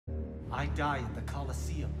I die at the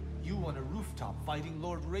Colosseum. You on a rooftop fighting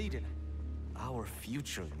Lord Raiden. Our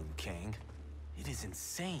future, Liu Kang. It is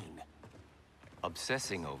insane.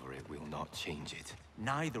 Obsessing over it will not change it.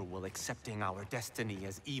 Neither will accepting our destiny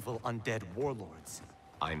as evil undead warlords.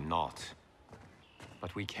 I'm not.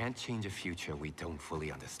 But we can't change a future we don't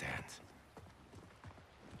fully understand.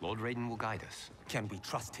 Lord Raiden will guide us. Can we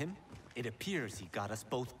trust him? It appears he got us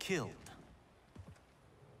both killed.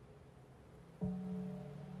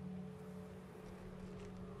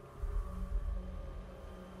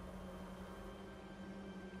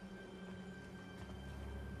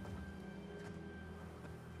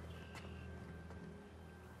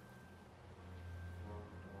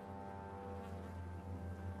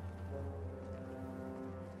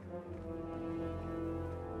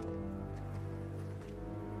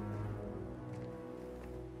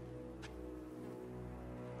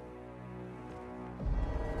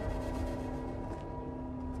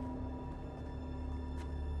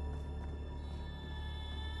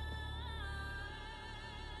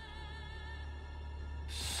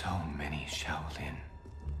 So many Shaolin.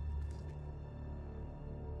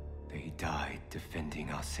 They died defending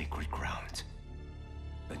our sacred ground.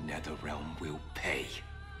 The Netherrealm will pay.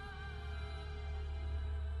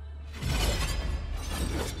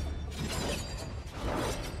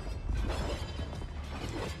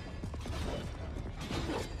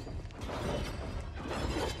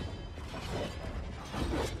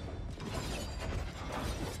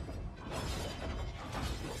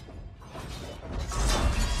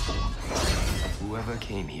 Whoever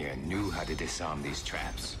came here knew how to disarm these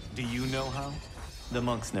traps. Do you know how? The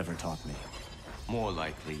monks never taught me. More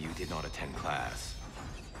likely you did not attend class.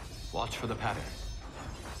 Watch for the pattern.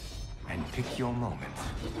 And pick your moment.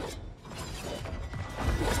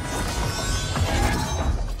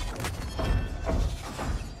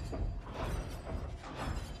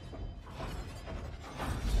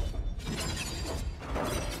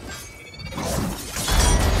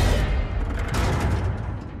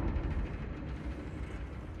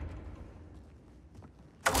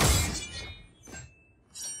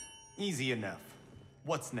 Easy enough.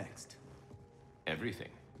 What's next? Everything.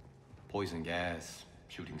 Poison gas,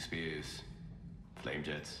 shooting spears, flame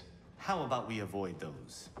jets. How about we avoid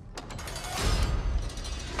those?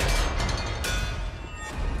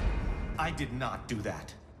 I did not do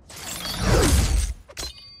that.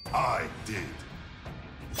 I did.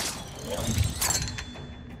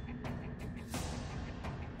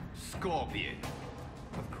 Scorpion.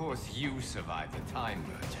 Of course you survived the Time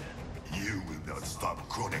Merger. You will not stop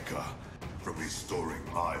Kronika from restoring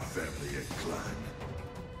my family and clan.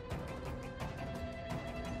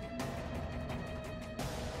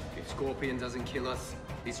 If Scorpion doesn't kill us,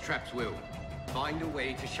 these traps will. Find a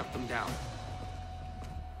way to shut them down.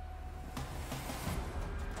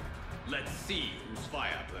 Let's see whose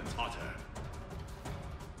fire burns hotter.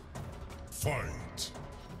 Fight!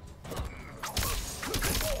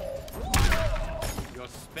 You're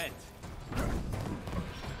spent.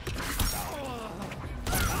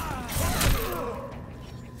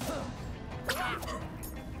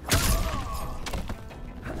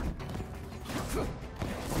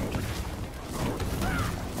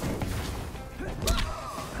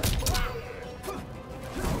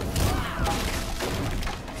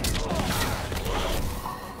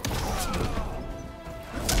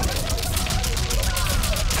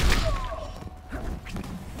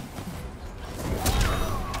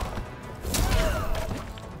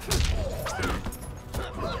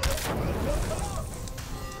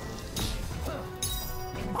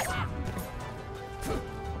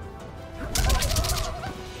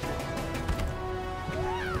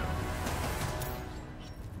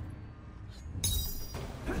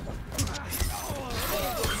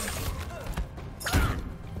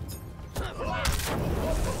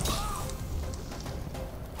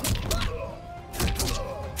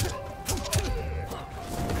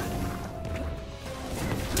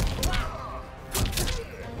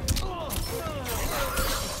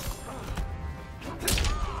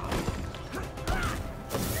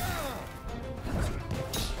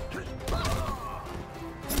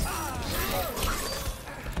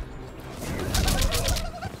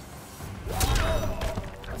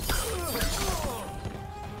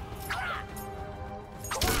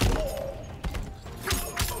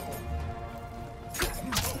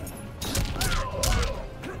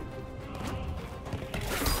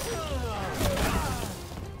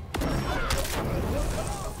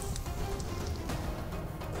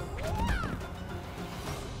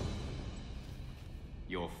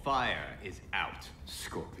 Your fire is out,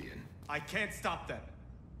 Scorpion. I can't stop them.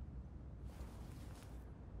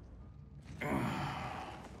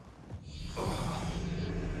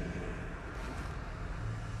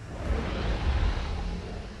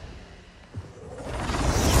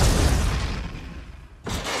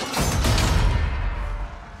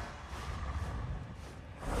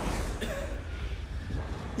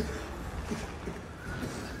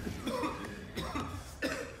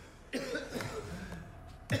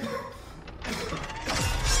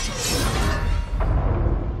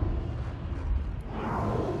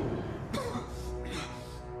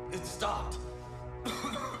 stopped.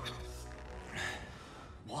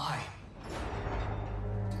 Why?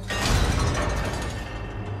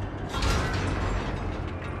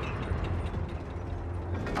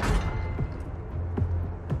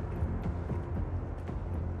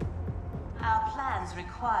 Our plans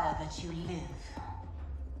require that you live.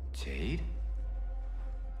 Jade?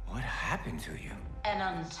 What happened to you? An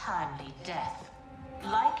untimely death.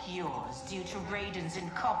 Like yours, due to Raiden's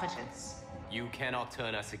incompetence. You cannot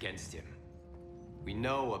turn us against him. We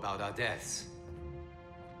know about our deaths.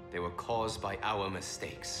 They were caused by our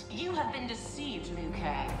mistakes. You have been deceived, Liu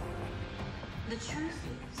Kang. The truth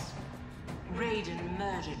is, Raiden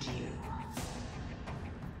murdered you.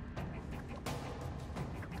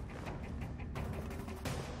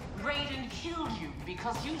 Raiden killed you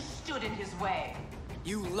because you stood in his way.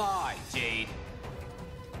 You lie, Jade.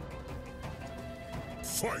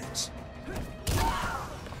 Fight!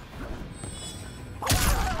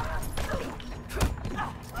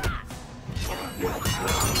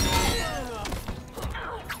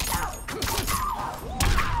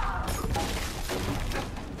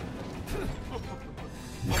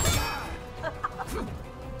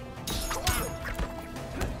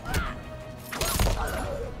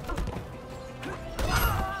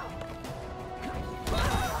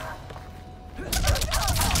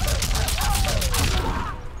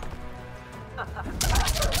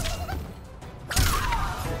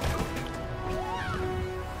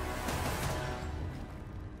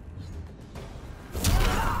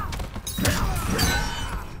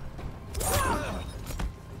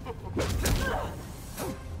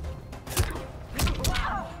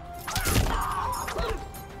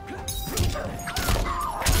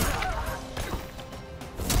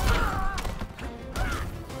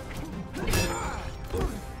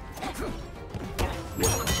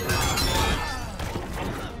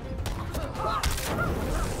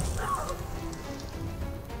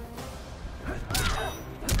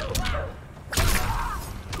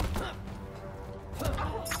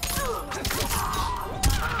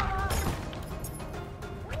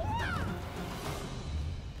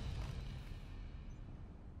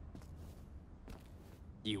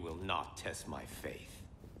 You will not test my faith.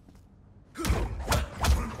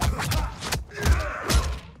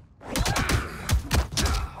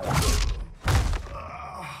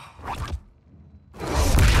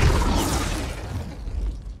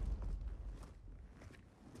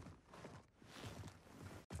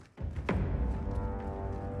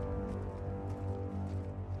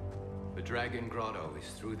 The Dragon Grotto is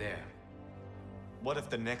through there. What if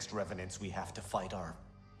the next revenants we have to fight are...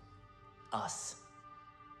 us?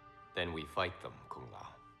 Then we fight them, Kung Lao.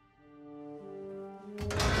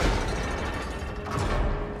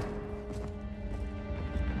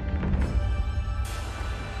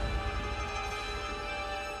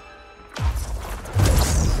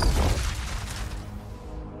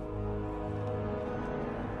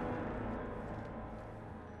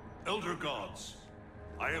 Elder Gods,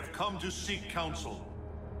 I have come to seek counsel.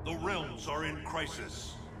 The realms are in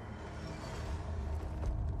crisis.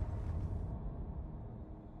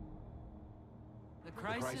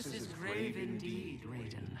 The crisis is grave indeed,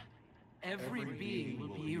 Raiden. Every being will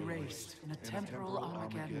be erased in a temporal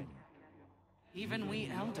Armageddon. Even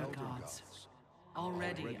we Elder Gods.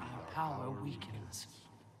 Already our power weakens.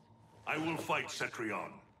 I will fight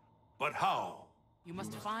Cetrion. But how? You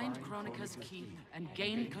must find Kronika's keep and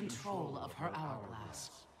gain control of her hourglass.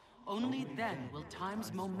 Only then will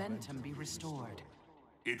time's momentum be restored.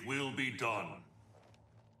 It will be done.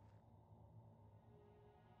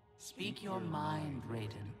 Speak your mind,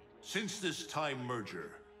 Raiden. Since this time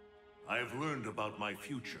merger, I have learned about my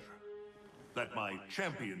future. That my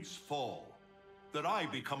champions fall. That I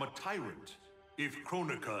become a tyrant. If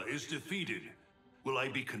Kronika is defeated, will I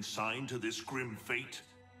be consigned to this grim fate?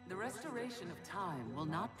 The restoration of time will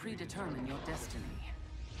not predetermine your destiny.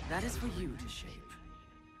 That is for you to shape.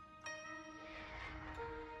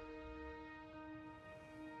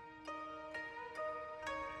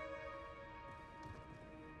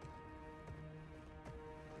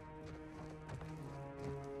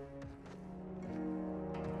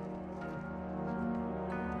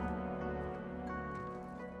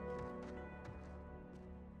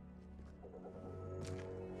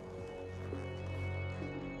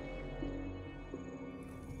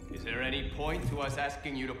 Is there any point to us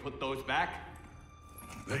asking you to put those back?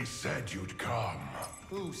 They said you'd come.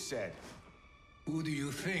 Who said? Who do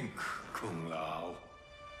you think, Kung Lao?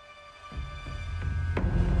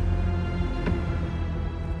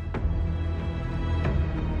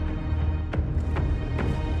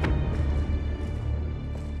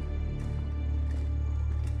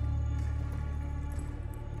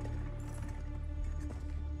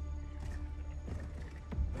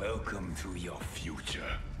 Welcome to your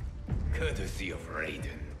future. Courtesy of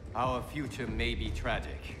Raiden. Our future may be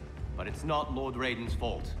tragic, but it's not Lord Raiden's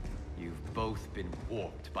fault. You've both been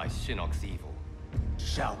warped by Shinnok's evil.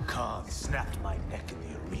 Shao Kahn snapped my neck in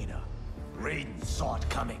the arena. Raiden saw it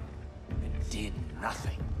coming and did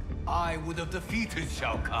nothing. I would have defeated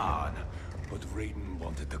Shao Kahn, but Raiden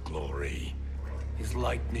wanted the glory. His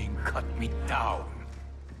lightning cut me down.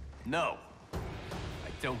 No, I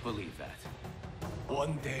don't believe that.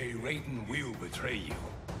 One day, Raiden will betray you.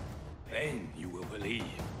 Then you will believe.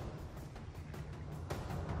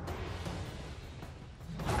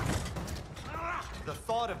 The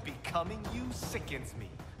thought of becoming you sickens me,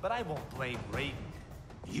 but I won't blame Raiden.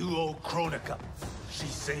 You owe Kronika. She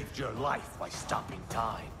saved your life by stopping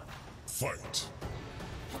time. Fight.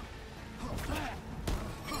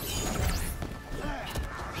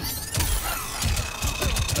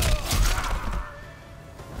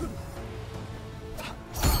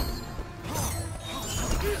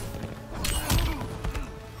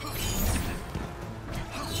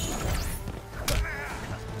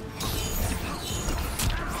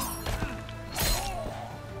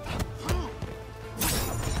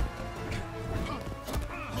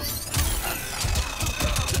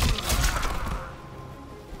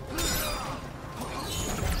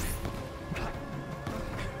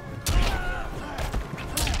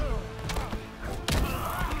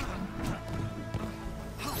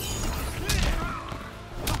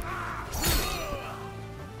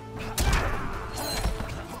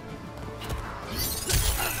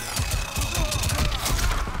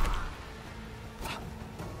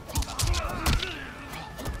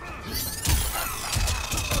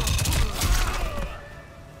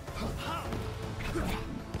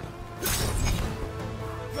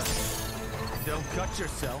 Don't cut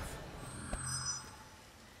yourself.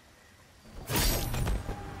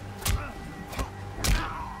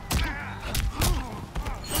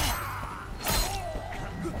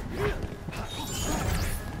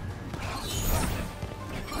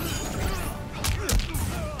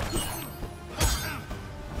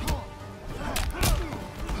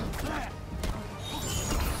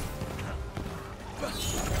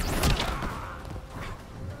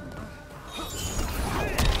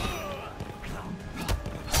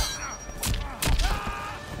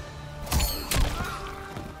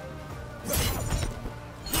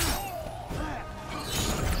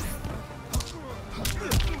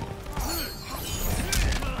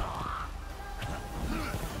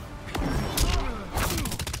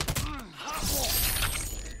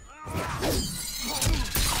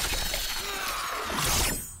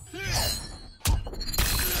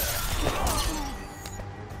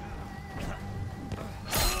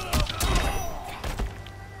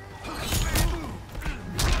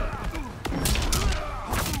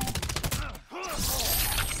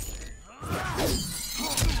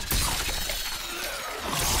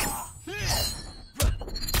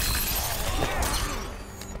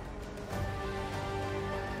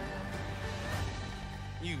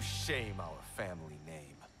 You shame our family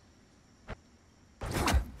name.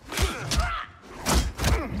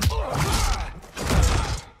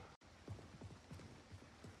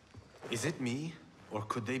 Is it me, or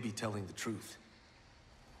could they be telling the truth?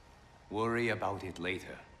 Worry about it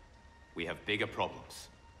later. We have bigger problems.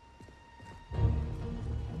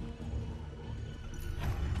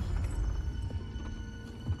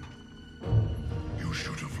 You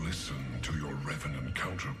should have listened to your Revenant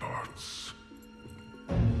counterparts.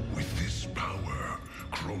 With this power,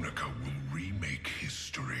 Kronika will remake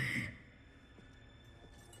history.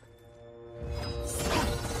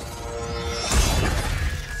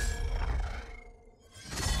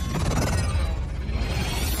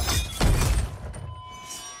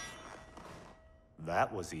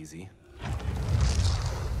 That was easy.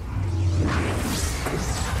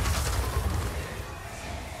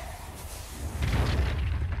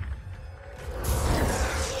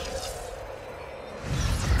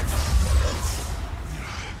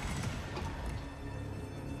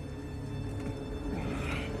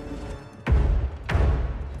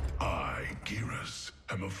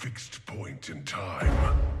 am a fixed point in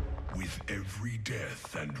time. With every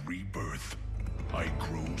death and rebirth, I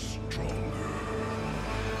grow stronger.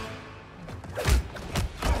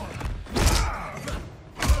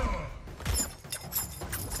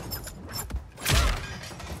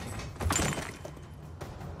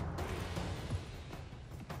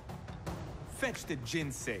 Fetch the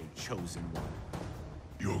Jinsei, Chosen One.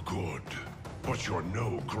 You're good, but you're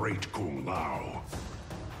no great Kung Lao.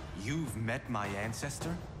 You've met my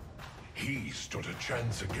ancestor? He stood a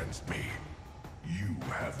chance against me. You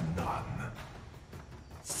have none.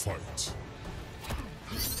 Fight.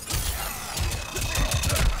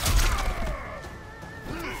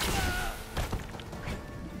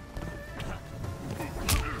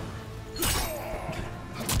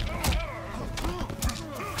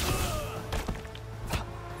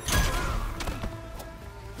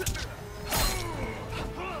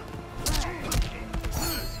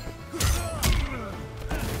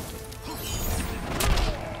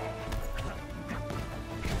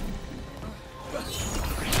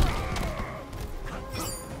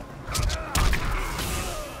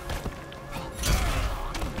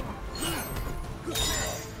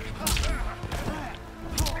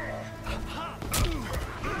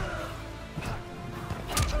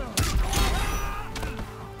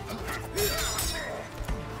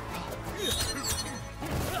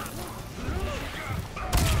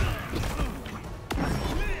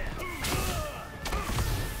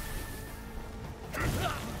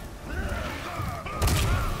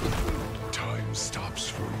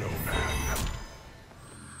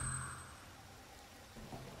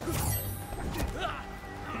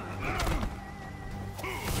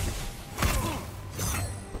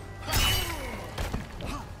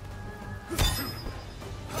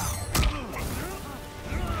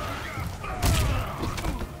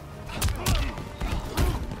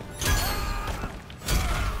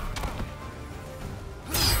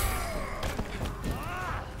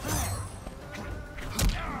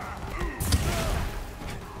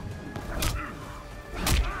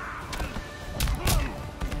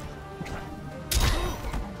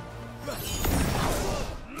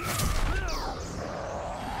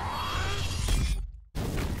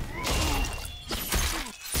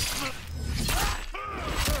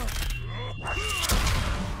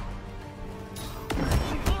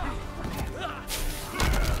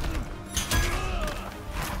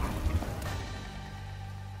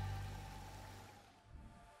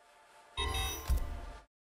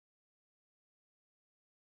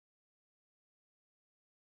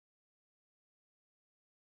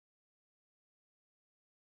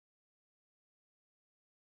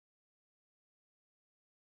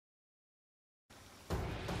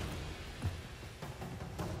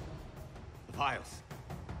 Vials.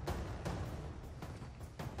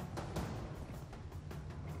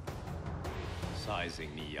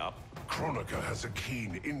 Sizing me up. Kronika has a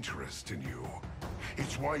keen interest in you.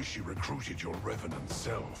 It's why she recruited your revenant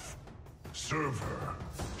self. Serve her.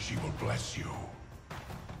 She will bless you.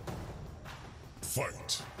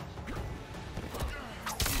 Fight.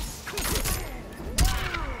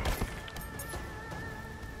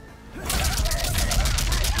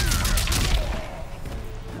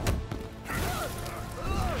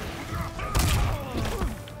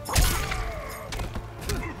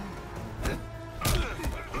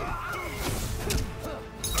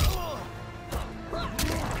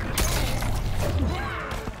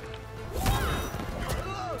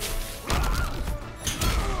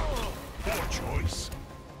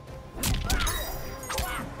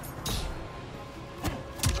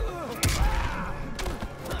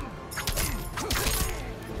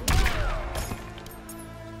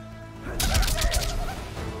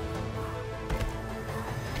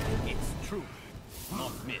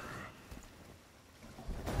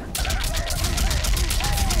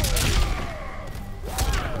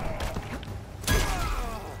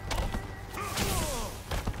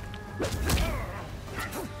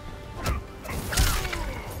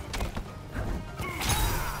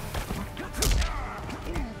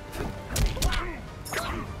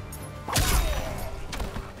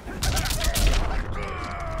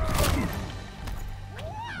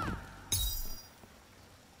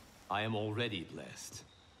 I am already blessed.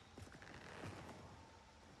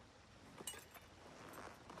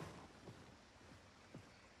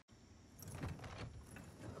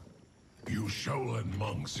 You Shaolin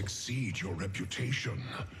monks exceed your reputation.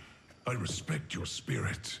 I respect your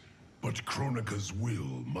spirit, but Kronika's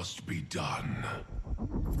will must be done.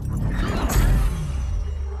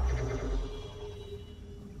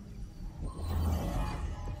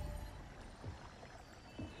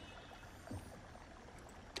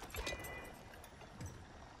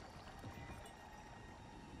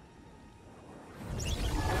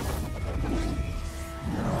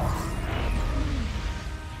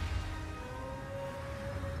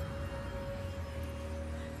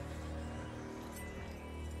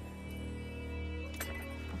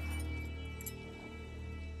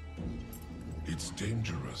 It's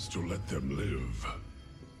dangerous to let them live.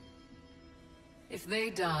 If they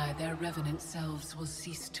die, their revenant selves will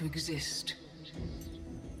cease to exist.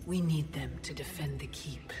 We need them to defend the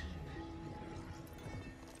keep.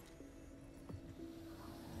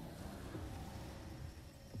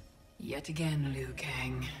 Yet again, Liu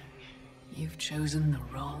Kang. You've chosen the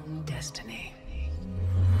wrong destiny.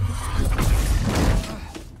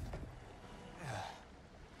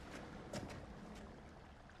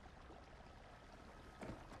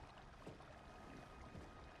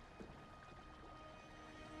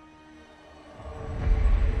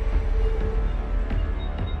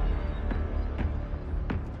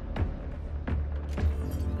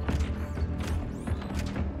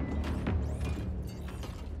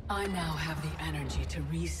 I now have the energy to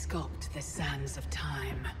re-sculpt the sands of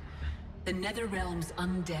time. The Netherrealm's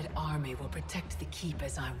undead army will protect the keep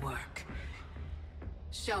as I work.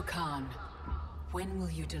 Shao Kahn, when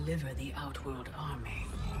will you deliver the Outworld army?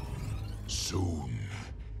 Soon.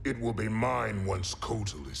 It will be mine once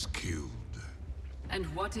Kotal is killed. And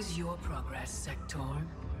what is your progress, Sector?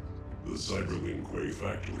 The Cyberlink Quay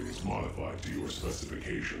factory is modified to your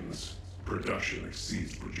specifications. Production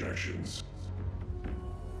exceeds projections.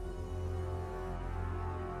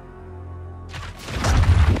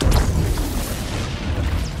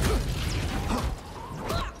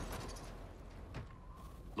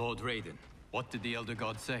 Lord Raiden, what did the Elder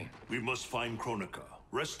God say? We must find Kronika,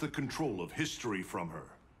 wrest the control of history from her.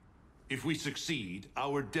 If we succeed,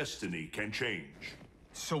 our destiny can change.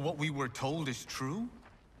 So what we were told is true?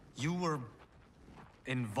 You were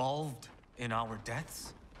involved in our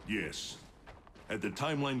deaths? Yes. Had the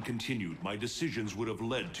timeline continued, my decisions would have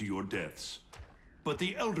led to your deaths. But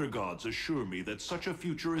the Elder Gods assure me that such a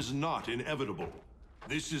future is not inevitable.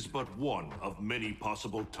 This is but one of many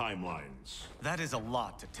possible timelines. That is a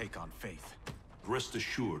lot to take on faith. Rest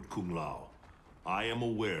assured, Kung Lao. I am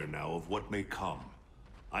aware now of what may come.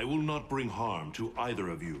 I will not bring harm to either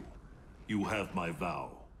of you. You have my vow.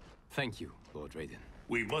 Thank you, Lord Raiden.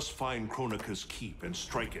 We must find Kronika's keep and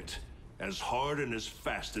strike it, as hard and as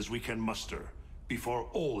fast as we can muster, before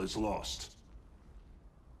all is lost.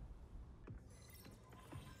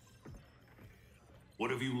 What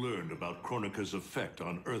have you learned about Kronika's effect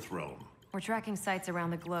on Earthrealm? We're tracking sites around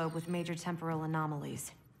the globe with major temporal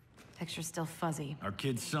anomalies. Picture's still fuzzy. Our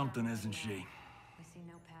kid's something, isn't she? We see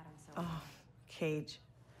no pattern so far. Oh, Cage.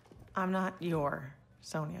 I'm not your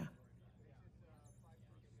Sonya.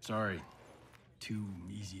 Sorry. Too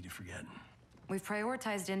easy to forget. We've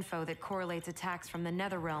prioritized info that correlates attacks from the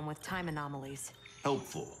Netherrealm with time anomalies.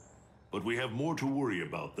 Helpful. But we have more to worry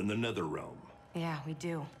about than the Netherrealm. Yeah, we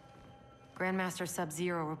do. Grandmaster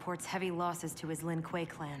Sub-Zero reports heavy losses to his Lin Kuei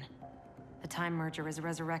clan. The Time Merger has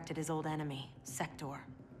resurrected his old enemy, Sector.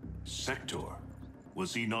 Sector?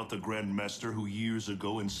 Was he not the Grandmaster who years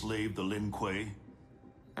ago enslaved the Lin Kuei?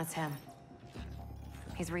 That's him.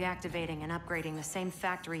 He's reactivating and upgrading the same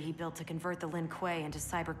factory he built to convert the Lin Kuei into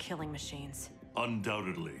cyber-killing machines.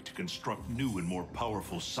 Undoubtedly, to construct new and more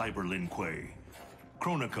powerful cyber Lin Kuei.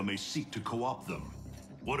 Kronika may seek to co-opt them.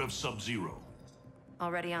 What of Sub-Zero?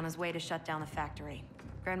 Already on his way to shut down the factory.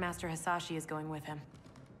 Grandmaster Hasashi is going with him.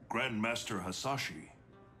 Grandmaster Hasashi?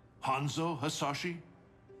 Hanzo Hasashi?